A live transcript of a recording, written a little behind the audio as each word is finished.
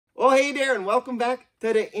Oh, hey there, and welcome back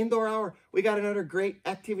to the Indoor Hour. We got another great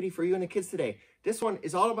activity for you and the kids today. This one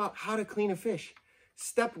is all about how to clean a fish.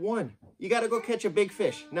 Step 1, you got to go catch a big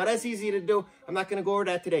fish. Now, that's easy to do. I'm not going to go over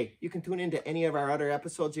that today. You can tune into any of our other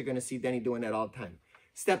episodes. You're going to see Denny doing that all the time.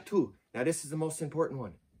 Step 2, now this is the most important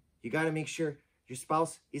one. You got to make sure your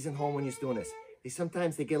spouse isn't home when you're doing this.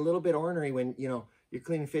 Sometimes they get a little bit ornery when, you're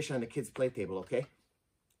cleaning fish on the kids' play table, okay?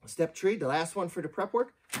 Step 3, the last one for the prep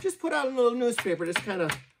work, just put out a little newspaper. Just kind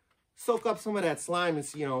of soak up some of that slime.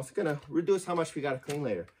 It's, it's going to reduce how much we got to clean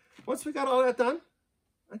later. Once we got all that done,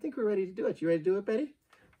 I think we're ready to do it. You ready to do it, Betty?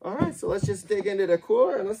 All right, so let's just dig into the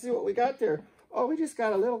cooler and let's see what we got there. Oh, we just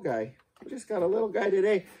got a little guy. We just got a little guy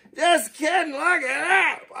today. Just kidding, look at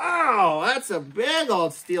that. Wow, that's a big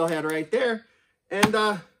old steelhead right there. And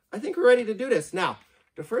I think we're ready to do this. Now,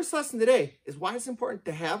 the first lesson today is why it's important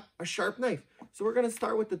to have a sharp knife. So we're going to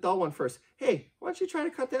start with the dull one first. Hey, why don't you try to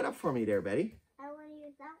cut that up for me there, Betty? I want to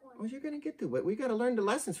use that one. Oh, you're going to get to it. We got to learn the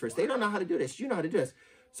lessons first. They don't know how to do this. You know how to do this.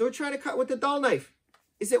 So we're trying to cut with the dull knife.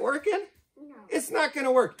 Is it working? No. It's not going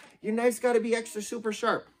to work. Your knife's got to be extra super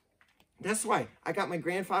sharp. That's why I got my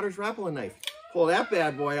grandfather's grappling knife. Pull that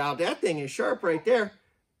bad boy out. That thing is sharp right there.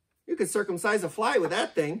 You could circumcise a fly with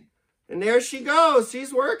that thing. And there she goes.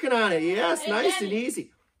 She's working on it. Yes, hey, nice Danny. And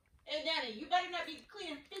easy. Hey, Danny, you better not be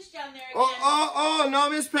cleaning fish down there again. Oh, no,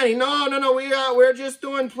 Miss Penny. No. We're just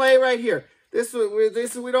doing play right here.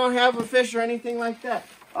 We don't have a fish or anything like that.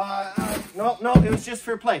 No, it was just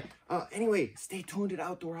for play. Anyway, stay tuned at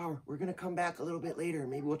Outdoor Hour. We're gonna come back a little bit later.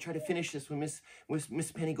 Maybe we'll try to finish this when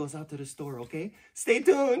Miss Penny goes out to the store. Okay? Stay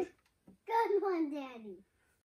tuned. Good one, Daddy.